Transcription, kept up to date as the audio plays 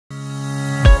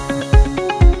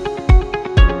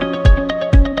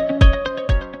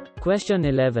Question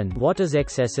 11. What is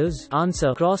XSS?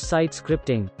 Answer: cross-site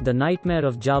scripting, the nightmare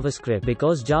of JavaScript,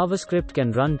 because JavaScript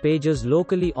can run pages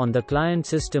locally on the client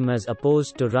system as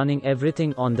opposed to running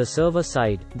everything on the server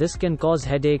side. This can cause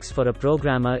headaches for a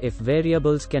programmer if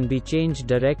variables can be changed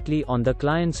directly on the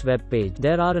client's web page.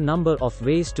 There are a number of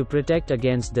ways to protect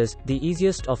against this, the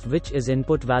easiest of which is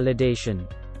input validation.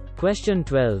 Question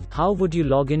 12. How would you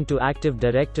log into Active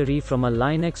Directory from a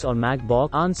Linux or Mac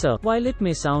box? Answer: while it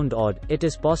may sound odd, it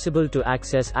is possible to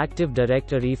access Active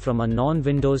Directory from a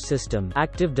non-Windows system.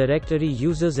 Active Directory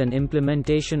uses an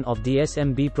implementation of the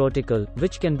SMB protocol,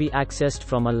 which can be accessed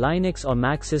from a Linux or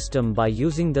Mac system by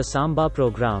using the Samba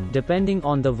program. Depending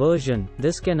on the version,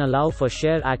 this can allow for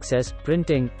share access,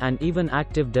 printing, and even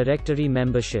Active Directory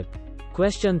membership.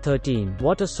 Question 13.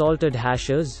 What are salted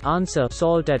hashes? Answer: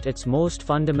 salt at its most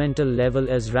fundamental level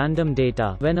is random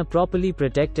data. When a properly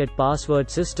protected password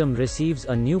system receives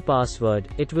a new password,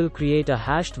 it will create a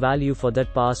hashed value for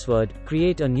that password,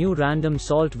 create a new random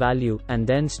salt value, and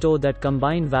then store that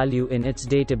combined value in its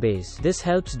database. This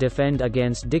helps defend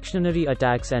against dictionary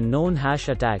attacks and known hash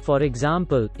attack. For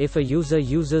example, if a user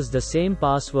uses the same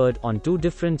password on two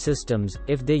different systems,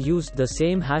 if they used the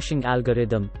same hashing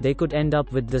algorithm, they could end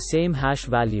up with the same hash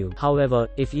value. However,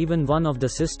 if even one of the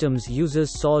systems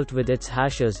uses salt with its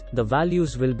hashes, the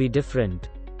values will be different.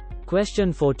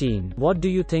 Question 14. What do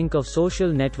you think of social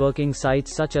networking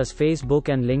sites such as Facebook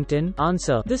and LinkedIn?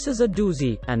 Answer: this is a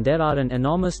doozy, and there are an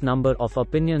enormous number of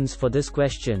opinions for this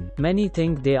question. Many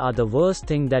think they are the worst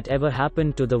thing that ever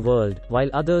happened to the world, while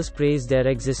others praise their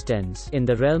existence. In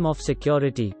the realm of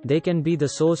security, they can be the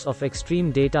source of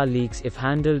extreme data leaks if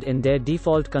handled in their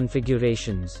default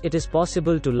configurations. It is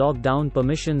possible to lock down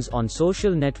permissions on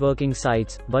social networking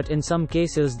sites, but in some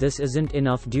cases this isn't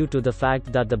enough due to the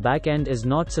fact that the backend is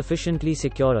not sufficiently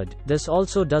secured. This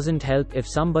also doesn't help if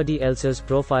somebody else's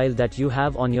profile that you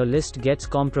have on your list gets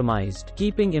compromised.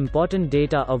 Keeping important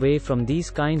data away from these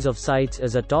kinds of sites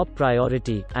is a top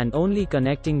priority, and only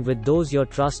connecting with those you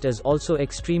trust is also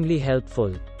extremely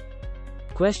helpful.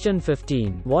 Question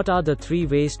 15. What are the 3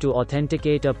 ways to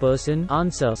authenticate a person?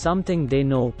 Answer: something they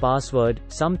know, password;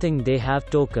 something they have,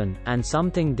 token; and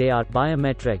something they are,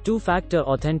 biometric. Two-factor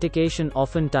authentication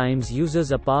oftentimes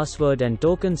uses a password and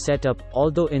token setup,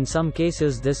 although in some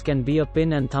cases this can be a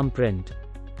PIN and thumbprint.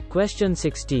 Question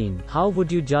 16. How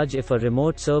would you judge if a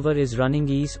remote server is running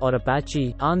EAS or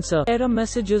Apache? Answer: error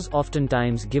messages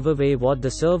oftentimes give away what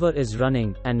the server is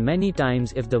running, and many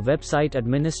times if the website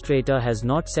administrator has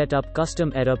not set up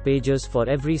custom error pages for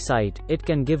every site, it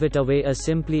can give it away as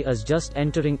simply as just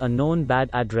entering a known bad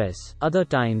address. Other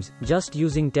times, just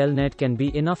using Telnet can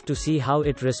be enough to see how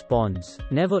it responds.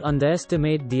 Never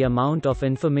underestimate the amount of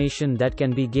information that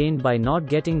can be gained by not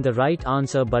getting the right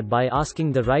answer but by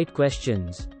asking the right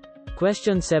questions.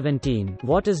 Question 17.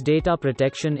 What is data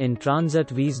protection in transit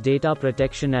vs data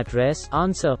protection at rest?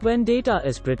 Answer: when data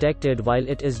is protected while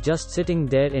it is just sitting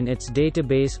there in its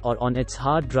database or on its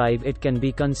hard drive, it can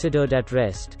be considered at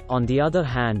rest. On the other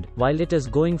hand, while it is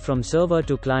going from server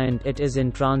to client, it is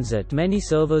in transit. Many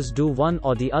servers do one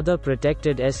or the other,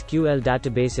 protected SQL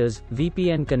databases,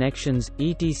 VPN connections,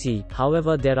 etc.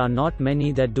 However, there are not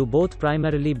many that do both,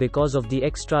 primarily because of the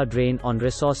extra drain on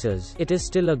resources. It is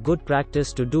still a good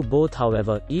practice to do both,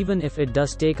 however, even if it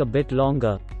does take a bit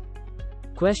longer.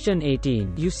 Question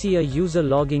 18. You see a user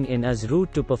logging in as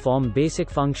root to perform basic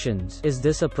functions. Is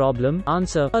this a problem?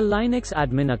 Answer: a Linux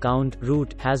admin account,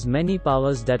 root, has many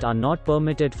powers that are not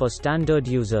permitted for standard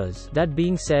users. That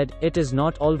being said, it is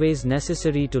not always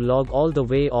necessary to log all the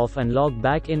way off and log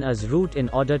back in as root in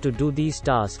order to do these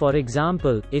tasks. For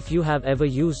example, if you have ever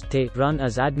used the run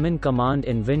as admin command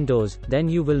in Windows, then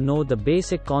you will know the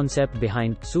basic concept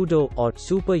behind sudo or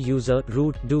super user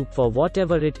root do for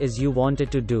whatever it is you wanted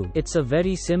to do. It's a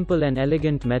very simple and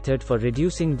elegant method for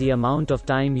reducing the amount of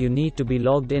time you need to be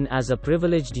logged in as a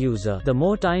privileged user. The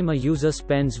more time a user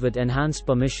spends with enhanced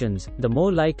permissions, the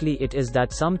more likely it is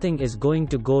that something is going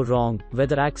to go wrong,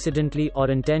 whether accidentally or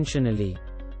intentionally.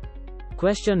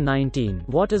 Question 19.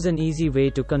 What is an easy way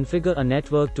to configure a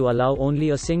network to allow only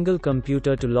a single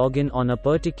computer to log in on a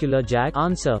particular jack?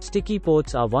 Answer: sticky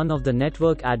ports are one of the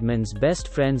network admin's best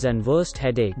friends and worst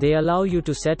headache. They allow you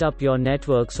to set up your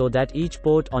network so that each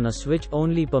port on a switch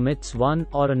only permits one,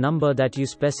 or a number that you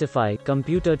specify,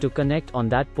 computer to connect on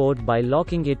that port by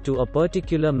locking it to a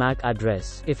particular MAC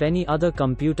address. If any other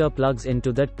computer plugs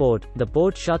into that port, the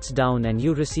port shuts down and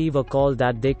you receive a call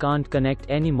that they can't connect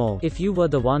anymore. If you were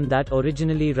the one that originally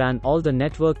originally ran all the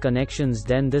network connections,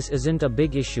 then this isn't a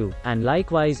big issue, and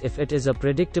likewise if it is a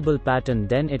predictable pattern,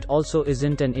 then it also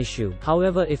isn't an issue.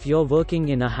 However, if you're working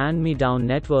in a hand-me-down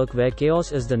network where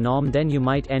chaos is the norm, then you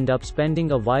might end up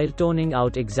spending a while toning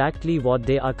out exactly what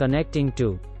they are connecting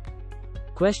to.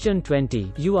 Question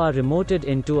 20. You are remoted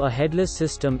into a headless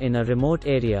system in a remote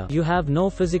area. You have no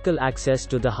physical access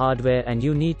to the hardware and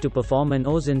you need to perform an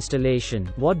OS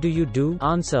installation. What do you do?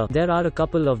 Answer. There are a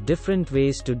couple of different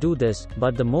ways to do this,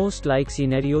 but the most likely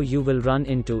scenario you will run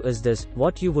into is this.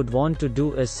 What you would want to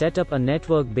do is set up a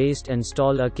network-based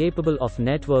installer capable of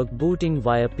network booting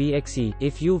via PXE.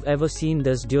 If you've ever seen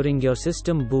this during your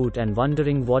system boot and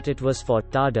wondering what it was for,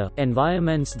 tada.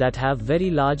 Environments that have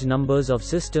very large numbers of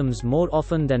systems more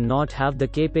often than not have the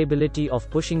capability of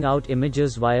pushing out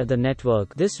images via the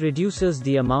network. This reduces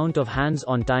the amount of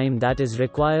hands-on time that is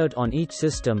required on each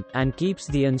system, and keeps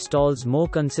the installs more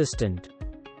consistent.